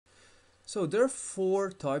So there are four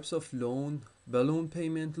types of loan: balloon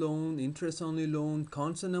payment loan, interest-only loan,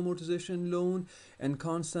 constant amortization loan, and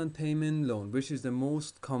constant payment loan, which is the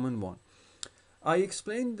most common one. I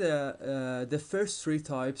explained the first three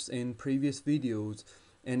types in previous videos,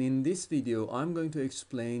 and in this video I'm going to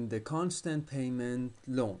explain the constant payment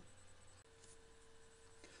loan.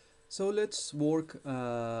 So let's work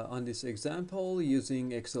on this example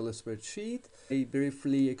using Excel spreadsheet. I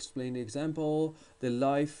briefly explain the example. The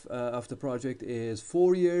life of the project is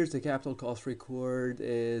 4 years. The capital cost required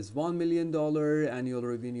is $1 million, annual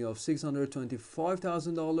revenue of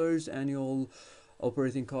 $625,000, annual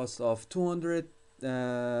operating cost of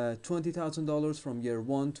 $220,000 from year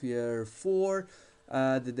 1 to year 4.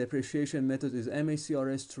 The depreciation method is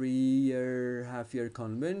MACRS 3-year half-year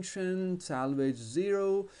convention, salvage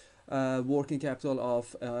 0. Working capital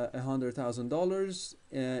of $100,000,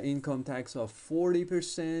 income tax of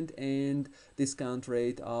 40%, and discount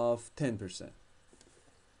rate of 10%.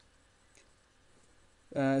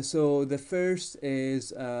 So the first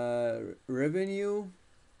is revenue.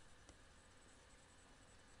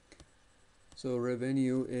 So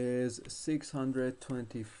revenue is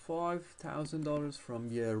 $625,000 from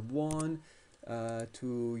year 1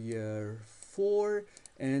 to year 4.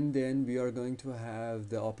 And then we are going to have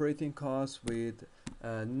the operating costs with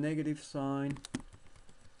a negative sign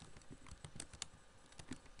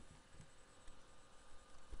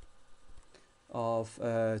of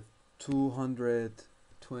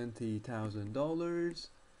 $220,000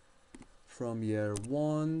 from year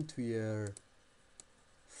 1 to year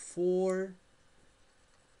 4.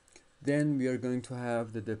 Then we are going to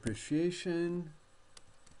have the depreciation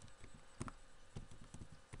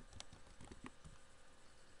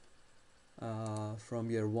from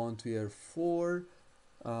year 1 to year 4.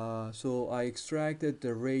 So I extracted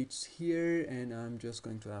the rates here and I'm just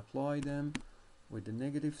going to apply them with the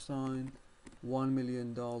negative sign. $1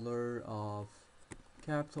 million of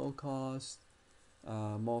capital cost,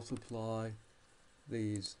 multiply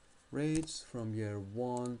these rates from year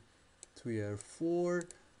 1 to year 4.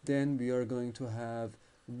 Then we are going to have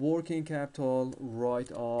working capital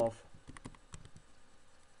write-off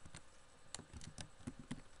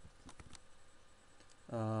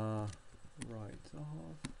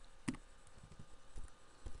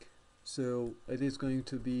So it is going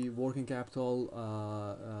to be working capital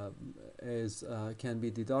can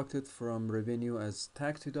be deducted from revenue as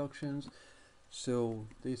tax deductions. So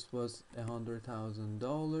this was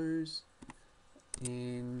 $100,000,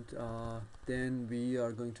 and then we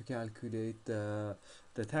are going to calculate the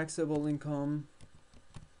taxable income,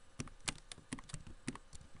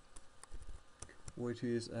 which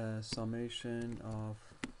is a summation of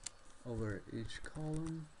over each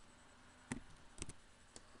column.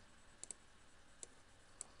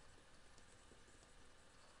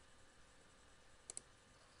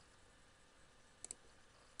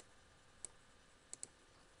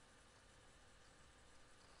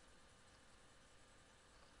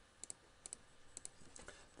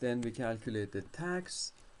 Then we calculate the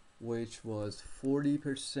tax, which was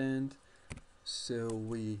 40%. So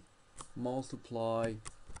we multiply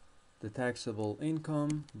the taxable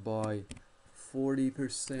income by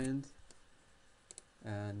 40%,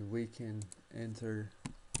 and we can enter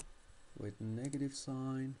with negative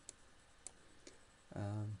sign.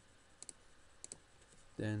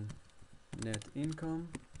 Then net income,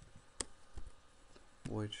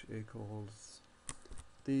 which equals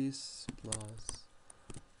this plus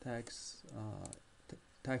tax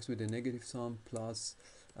with a negative sum plus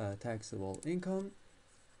taxable income.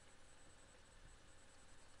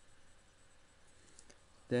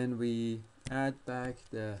 Then we add back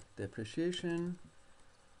the depreciation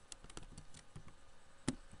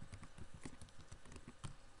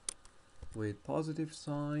with positive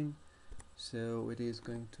sign. So it is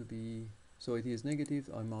going to be, so it is negative.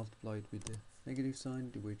 I multiply it with the negative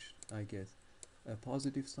sign, which I get a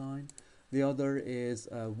positive sign. The other is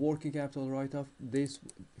working capital write-off. This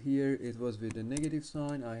here, it was with a negative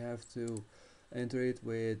sign. I have to enter it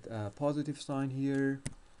with a positive sign here.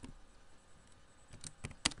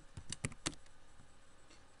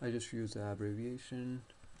 I just use the abbreviation.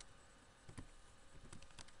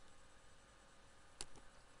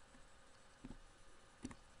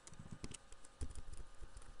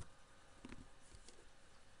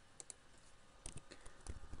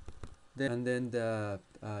 And then the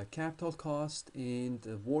capital cost and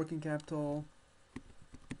the working capital.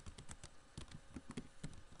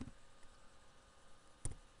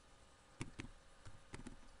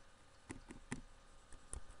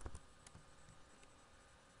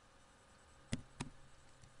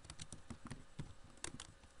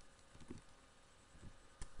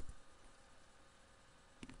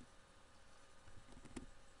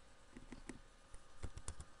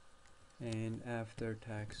 and after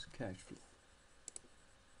tax cash flow,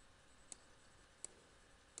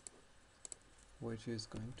 which is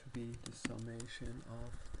going to be the summation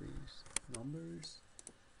of these numbers.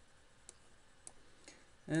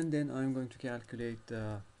 And then I'm going to calculate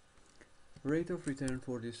the rate of return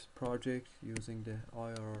for this project using the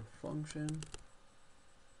IRR function.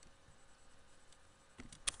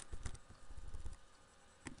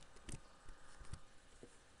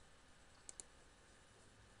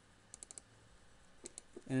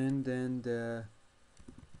 And then the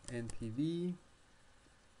NPV,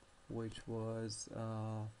 which was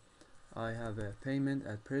I have a payment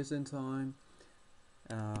at present time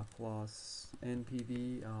plus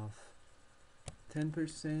NPV of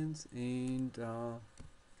 10% and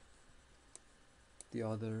the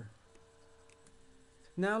other.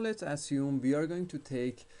 Now let's assume we are going to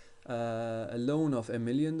take a loan of $1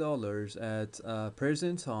 million at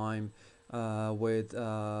present time with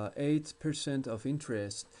 8% of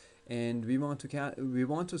interest, and we want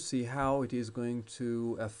to see how it is going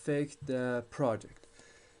to affect the project.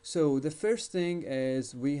 So the first thing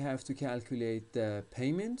is we have to calculate the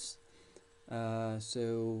payments.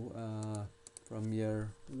 From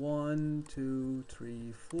year 1, 2,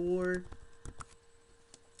 3, 4,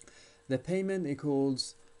 the payment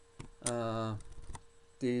equals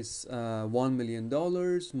this $1 million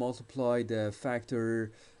multiply the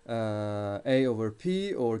factor A over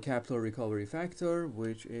P, or capital recovery factor,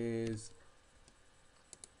 which is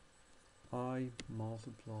I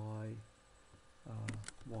multiply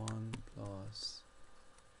 1 plus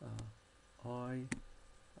I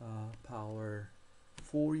power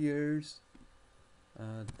 4 years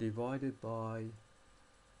divided by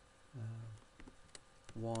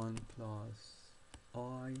 1 plus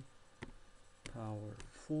I power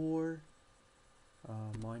 4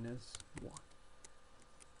 minus 1.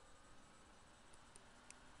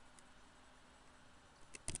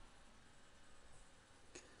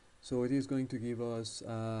 So it is going to give us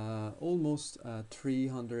almost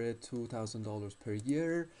 $302,000 per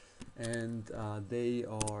year, and they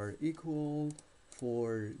are equal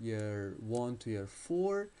for year 1 to year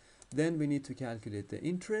 4. Then we need to calculate the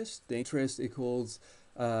interest. The interest equals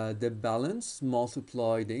the balance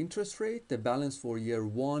multiply the interest rate. The balance for year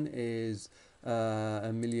 1 is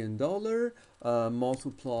 $1 million,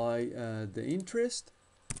 multiply the interest.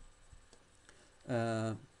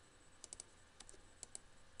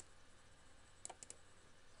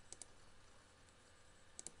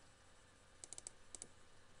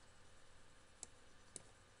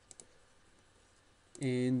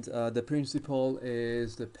 And the principal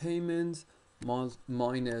is the payment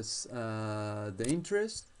minus the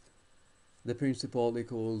interest. The principal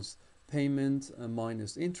equals payment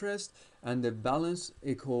minus interest, and the balance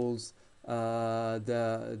equals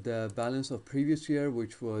the balance of previous year,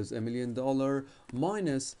 which was $1 million,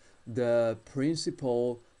 minus the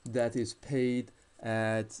principal that is paid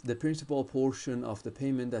at the principal portion of the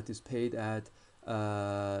payment that is paid at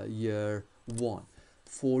year 1.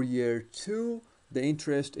 For year 2, the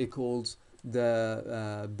interest equals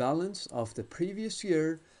the balance of the previous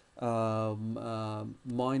year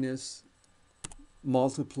minus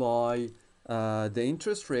multiply the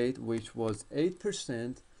interest rate, which was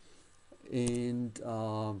 8%, and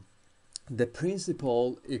the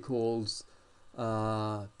principal equals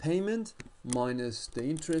payment minus the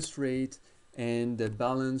interest rate, and the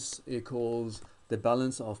balance equals the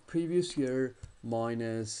balance of previous year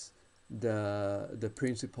minus the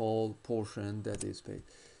principal portion that is paid.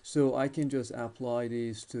 So I can just apply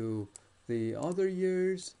these to the other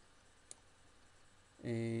years,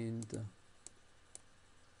 and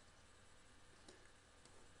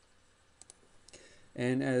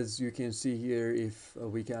as you can see here, if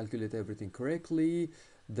we calculate everything correctly,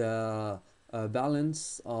 the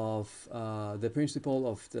balance of the principal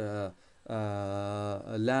of the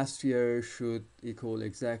last year should equal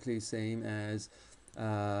exactly same as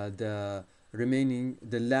the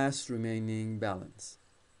last remaining balance.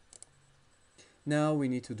 Now we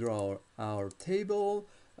need to draw our table.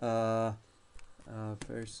 First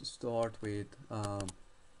start with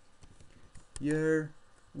year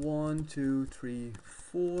 1, 2, 3,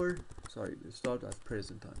 4. Sorry, start at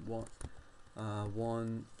present time.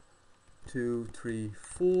 1, 2, 3,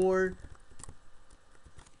 4.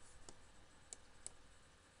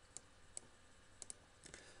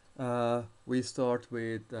 We start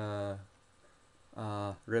with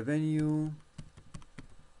revenue,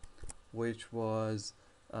 which was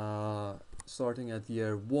starting at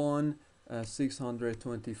year 1,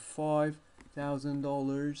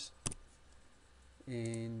 $625,000,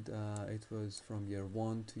 and it was from year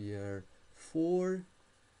 1 to year 4.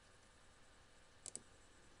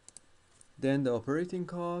 Then the operating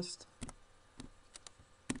cost,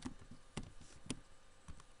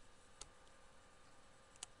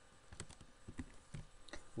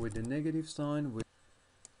 with the negative sign.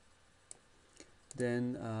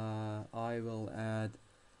 Then I will add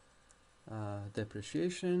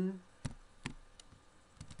depreciation.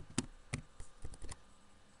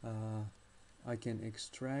 I can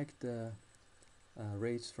extract the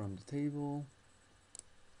rates from the table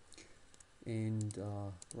and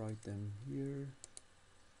write them here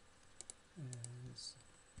as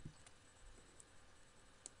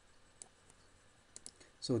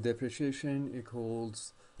so depreciation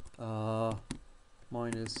equals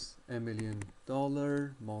minus $1 million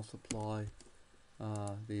multiply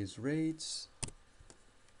these rates.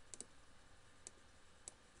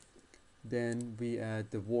 Then we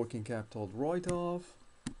add the working capital write-off.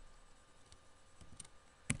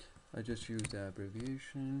 I just use the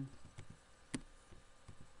abbreviation.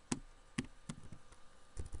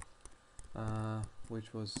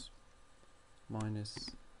 Which was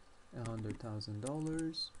minus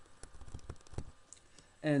 $100,000.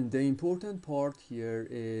 And the important part here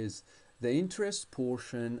is the interest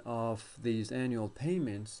portion of these annual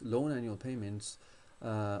payments, loan annual payments,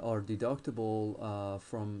 are deductible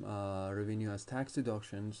from revenue as tax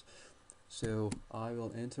deductions. So I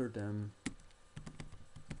will enter them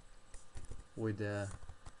with a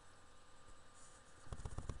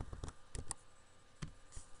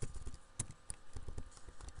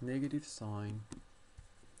negative sign.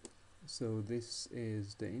 So this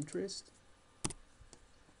is the interest.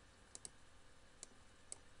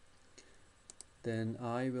 Then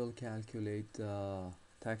I will calculate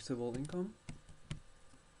taxable income.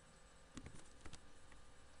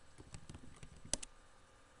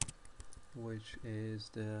 Which is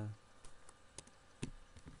the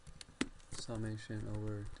summation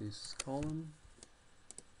over this column.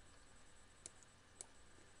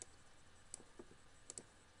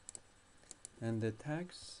 And the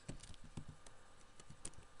tax,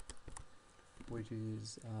 which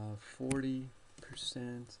is 40%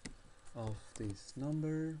 of this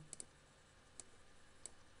number.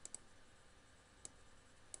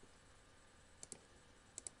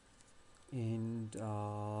 And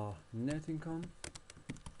net income,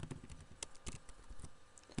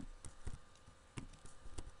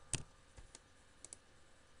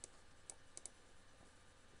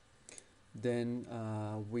 then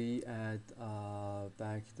we add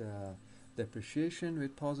back the depreciation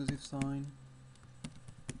with positive sign,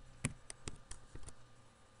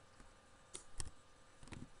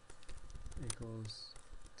 equals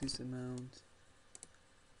this amount.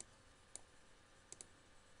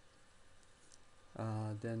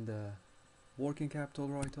 Then the working capital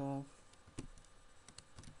write-off,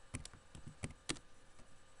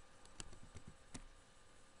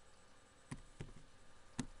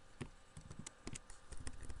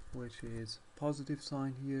 which is positive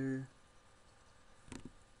sign here.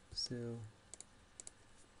 So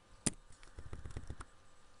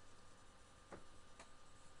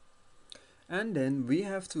and then we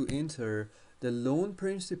have to enter the loan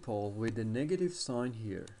principal with the negative sign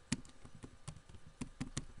here.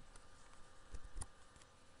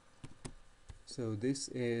 So this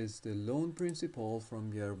is the loan principal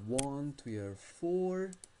from year 1 to year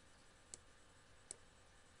 4.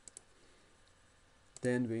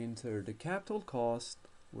 Then we enter the capital cost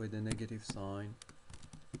with a negative sign.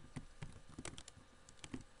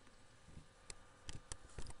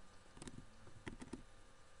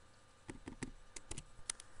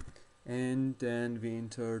 And then we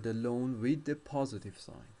enter the loan with the positive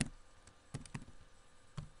sign.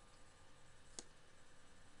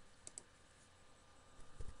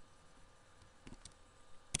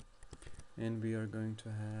 And we are going to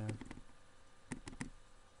have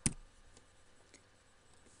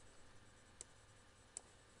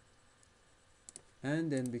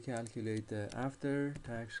and then we calculate the after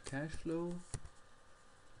tax cash flow,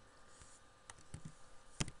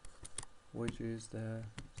 which is the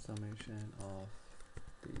summation of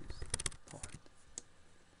these part.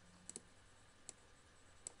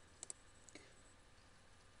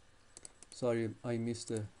 Sorry, I missed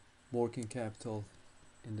the working capital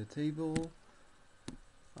in the table.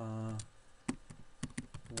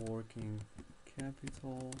 Working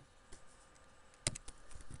capital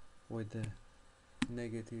with the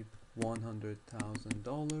negative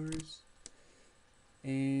 $100,000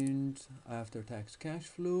 and after tax cash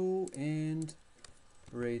flow and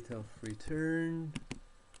rate of return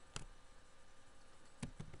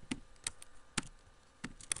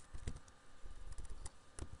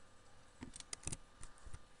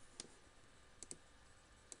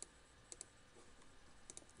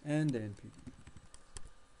and the NPV.